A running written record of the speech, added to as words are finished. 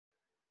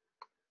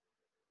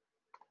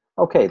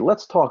Okay,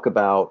 let's talk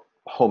about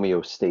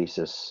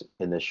homeostasis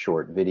in this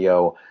short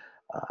video.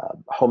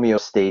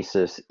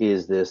 Homeostasis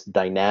is this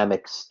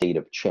dynamic state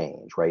of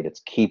change, right?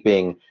 It's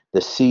keeping the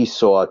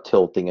seesaw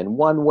tilting in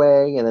one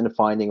way and then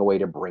finding a way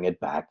to bring it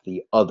back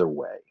the other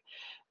way.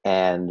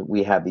 And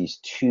we have these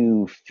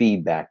two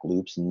feedback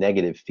loops,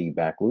 negative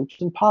feedback loops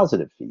and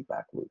positive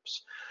feedback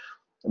loops.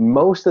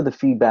 Most of the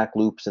feedback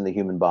loops in the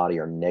human body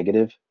are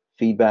negative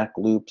feedback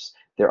loops.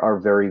 There are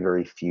very,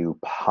 very few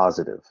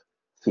positive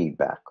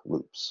feedback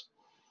loops.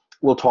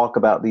 We'll talk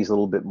about these a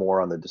little bit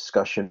more on the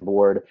discussion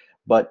board,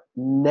 but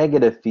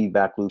negative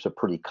feedback loops are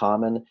pretty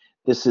common.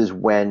 This is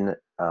when,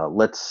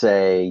 let's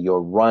say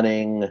you're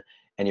running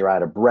and you're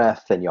out of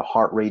breath and your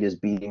heart rate is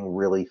beating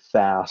really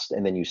fast,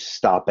 and then you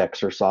stop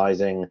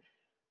exercising.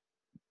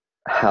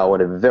 How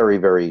in a very,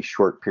 very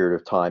short period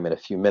of time, in a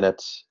few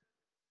minutes,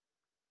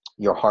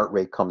 your heart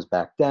rate comes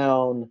back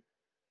down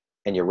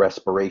and your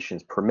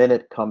respirations per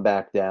minute come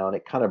back down.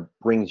 It kind of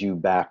brings you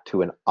back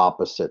to an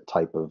opposite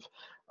type of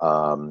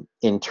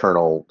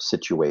internal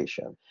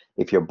situation.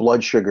 If your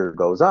blood sugar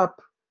goes up,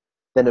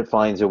 then it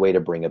finds a way to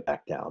bring it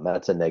back down.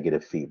 That's a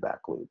negative feedback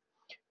loop.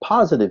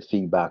 Positive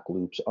feedback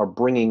loops are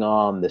bringing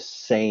on the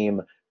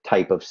same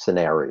type of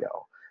scenario,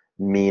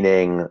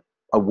 meaning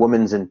a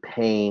woman's in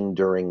pain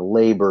during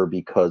labor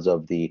because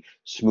of the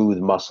smooth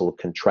muscle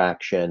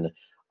contraction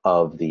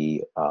of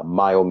the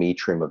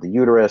myometrium of the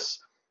uterus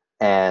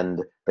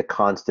and the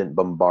constant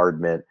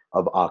bombardment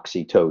of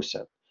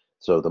oxytocin.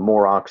 So the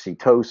more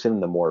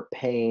oxytocin, the more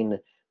pain.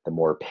 The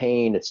more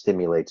pain, it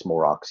stimulates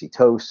more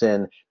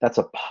oxytocin. That's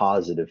a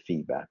positive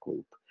feedback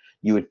loop.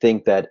 You would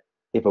think that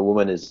if a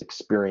woman is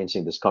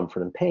experiencing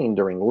discomfort and pain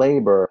during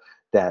labor,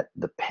 that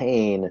the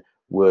pain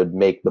would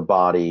make the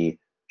body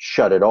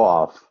shut it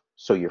off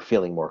so you're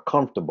feeling more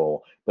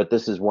comfortable. But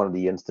this is one of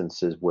the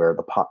instances where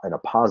in a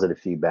positive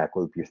feedback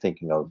loop, you're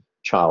thinking of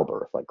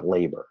childbirth, like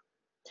labor.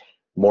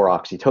 More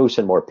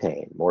oxytocin, more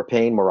pain, more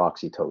pain, more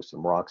oxytocin,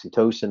 more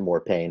oxytocin,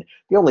 more pain.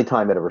 The only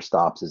time it ever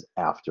stops is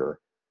after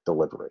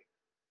delivery.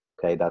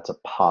 Okay, that's a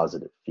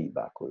positive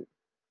feedback loop.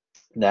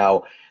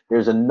 Now,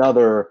 there's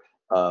another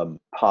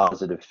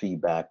positive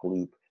feedback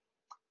loop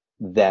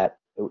that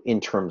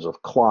in terms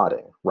of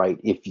clotting, right?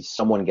 If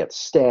someone gets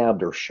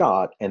stabbed or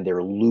shot and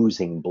they're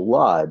losing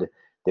blood,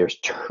 there's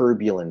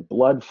turbulent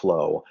blood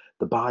flow,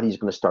 the body's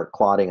going to start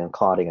clotting and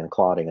clotting and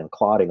clotting and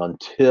clotting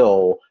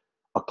until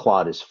a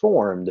clot is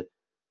formed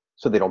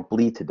so they don't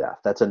bleed to death.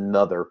 That's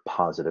another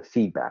positive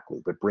feedback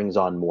loop. It brings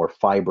on more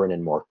fibrin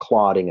and more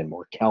clotting and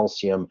more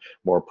calcium,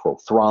 more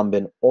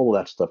prothrombin, all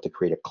of that stuff to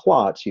create a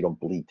clot so you don't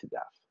bleed to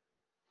death.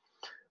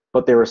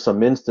 But there are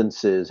some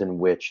instances in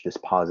which this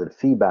positive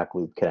feedback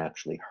loop can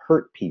actually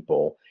hurt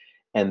people,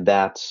 and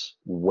that's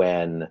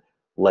when,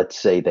 let's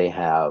say, they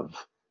have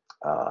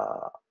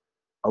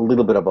a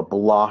little bit of a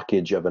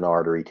blockage of an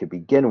artery to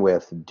begin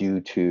with due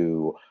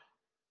to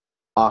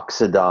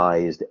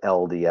oxidized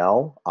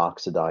LDL,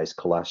 oxidized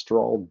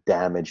cholesterol,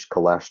 damaged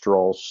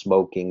cholesterol,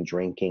 smoking,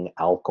 drinking,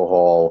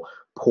 alcohol,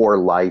 poor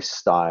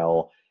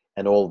lifestyle,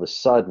 and all of a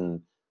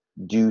sudden,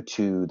 due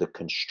to the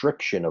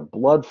constriction of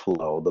blood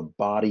flow, the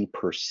body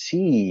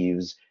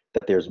perceives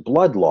that there's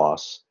blood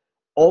loss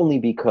only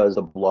because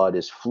the blood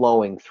is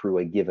flowing through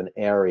a given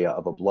area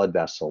of a blood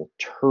vessel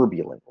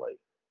turbulently.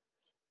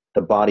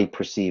 The body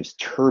perceives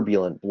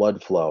turbulent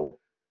blood flow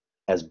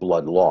as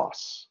blood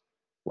loss,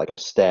 like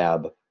a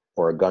stab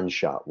or a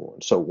gunshot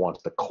wound, so it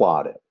wants to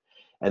clot it.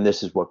 And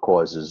this is what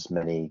causes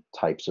many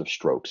types of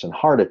strokes and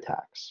heart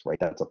attacks, right?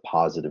 That's a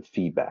positive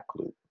feedback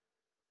loop.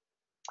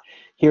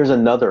 Here's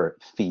another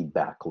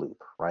feedback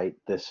loop, right?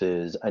 This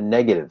is a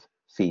negative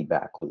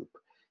feedback loop.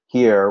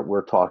 Here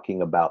we're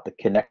talking about the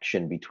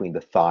connection between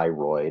the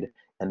thyroid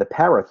and the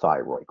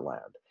parathyroid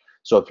gland.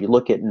 So if you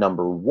look at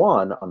number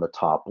 1 on the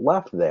top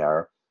left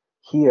there,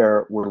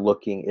 here we're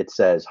looking, it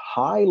says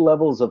high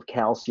levels of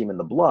calcium in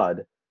the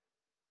blood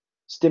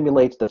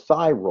stimulates the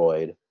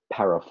thyroid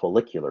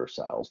parafollicular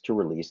cells to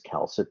release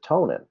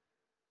calcitonin.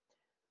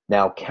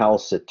 Now,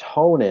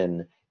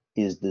 calcitonin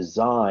is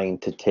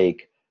designed to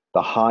take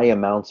the high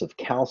amounts of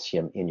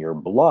calcium in your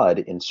blood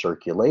in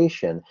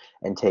circulation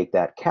and take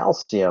that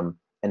calcium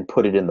and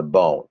put it in the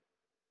bone,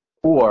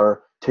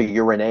 or to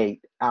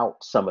urinate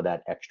out some of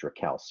that extra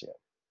calcium,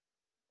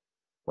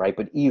 right?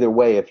 But either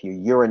way, if you're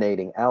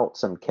urinating out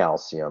some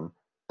calcium,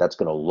 that's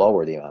going to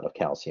lower the amount of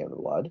calcium in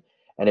the blood.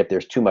 And if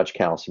there's too much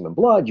calcium in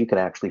blood, you can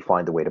actually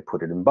find a way to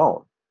put it in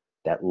bone.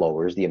 That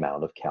lowers the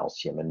amount of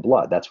calcium in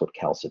blood. That's what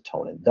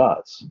calcitonin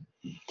does.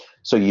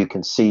 So you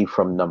can see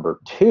from number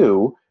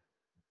 2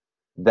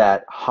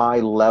 that high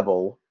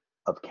level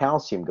of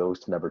calcium goes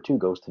to number 2,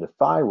 goes to the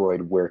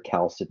thyroid where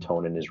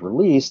calcitonin is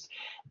released,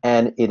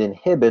 and it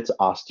inhibits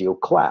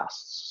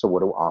osteoclasts. So what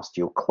do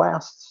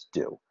osteoclasts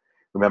do?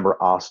 Remember,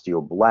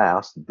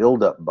 osteoblast,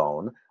 build up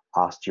bone,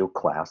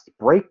 osteoclast,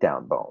 break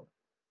down bone.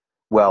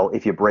 Well,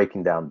 if you're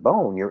breaking down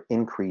bone, you're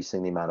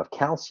increasing the amount of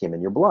calcium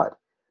in your blood.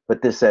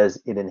 But this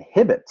says it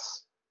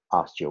inhibits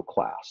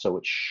osteoclast. So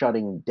it's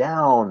shutting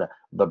down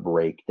the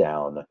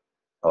breakdown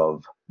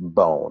of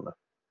bone,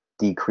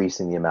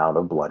 decreasing the amount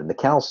of blood in the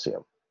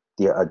calcium,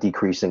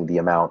 decreasing the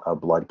amount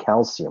of blood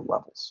calcium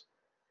levels.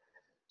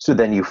 So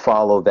then you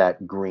follow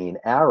that green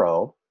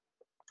arrow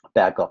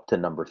back up to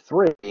number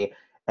 3,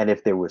 and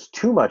if there was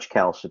too much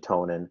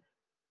calcitonin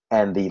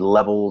and the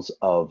levels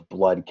of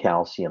blood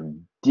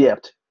calcium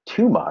dipped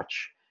too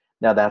much,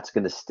 now that's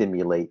going to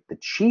stimulate the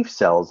chief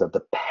cells of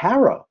the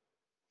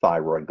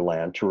parathyroid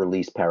gland to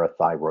release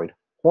parathyroid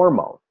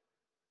hormone.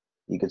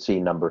 You can see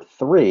number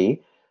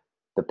 3,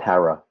 the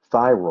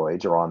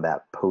parathyroids are on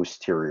that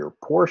posterior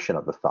portion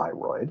of the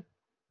thyroid,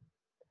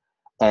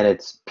 and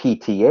its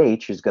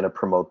PTH is going to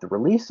promote the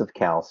release of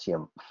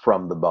calcium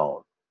from the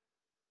bone.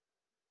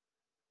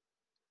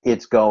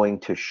 It's going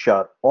to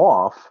shut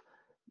off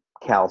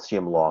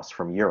calcium loss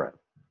from urine.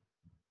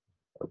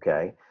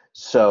 Okay,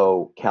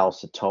 so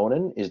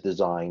calcitonin is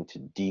designed to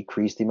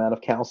decrease the amount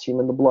of calcium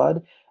in the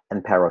blood,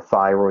 and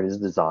parathyroid is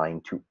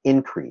designed to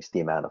increase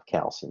the amount of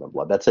calcium in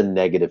blood. That's a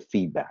negative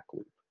feedback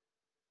loop.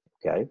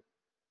 Okay,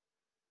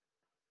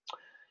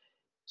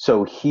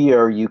 so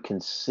here you can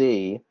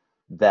see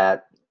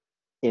that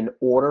in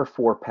order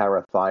for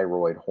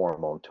parathyroid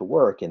hormone to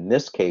work, in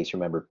this case,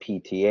 remember,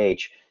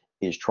 PTH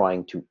is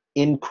trying to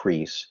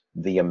increase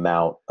the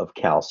amount of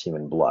calcium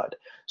in blood.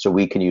 So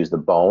we can use the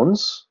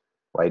bones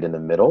right in the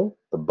middle,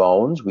 the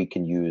bones, we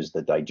can use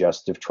the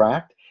digestive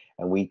tract,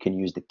 and we can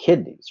use the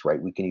kidneys,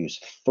 right? We can use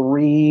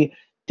 3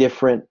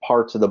 different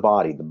parts of the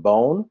body, the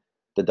bone,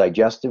 the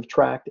digestive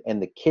tract,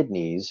 and the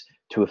kidneys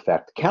to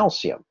affect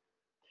calcium.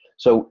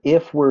 So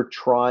if we're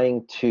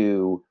trying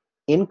to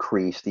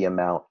increase the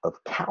amount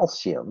of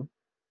calcium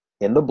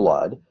in the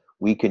blood,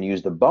 we can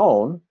use the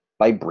bone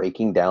by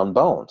breaking down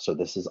bone. So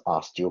this is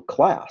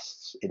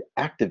osteoclasts. It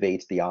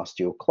activates the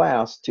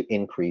osteoclasts to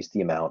increase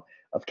the amount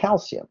of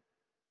calcium.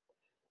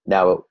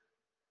 Now,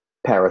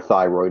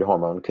 parathyroid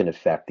hormone can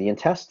affect the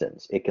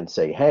intestines. It can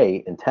say,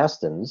 hey,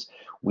 intestines,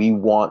 we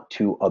want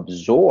to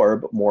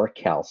absorb more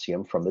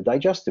calcium from the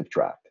digestive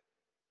tract.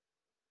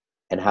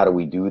 And how do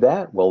we do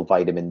that? Well,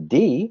 vitamin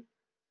D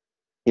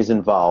is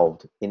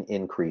involved in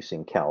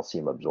increasing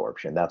calcium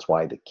absorption. That's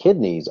why the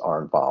kidneys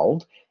are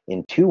involved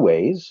in 2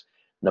 ways.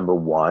 Number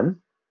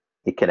 1,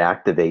 it can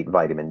activate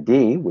vitamin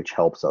D, which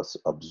helps us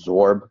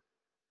absorb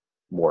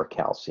more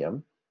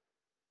calcium,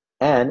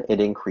 and it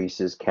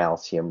increases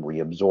calcium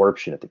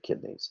reabsorption at the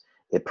kidneys.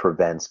 It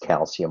prevents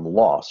calcium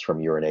loss from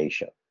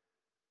urination.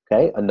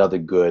 Okay, another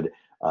good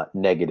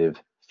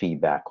negative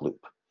feedback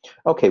loop.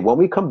 Okay, when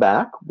we come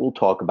back, we'll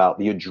talk about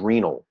the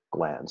adrenal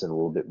glands in a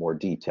little bit more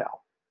detail.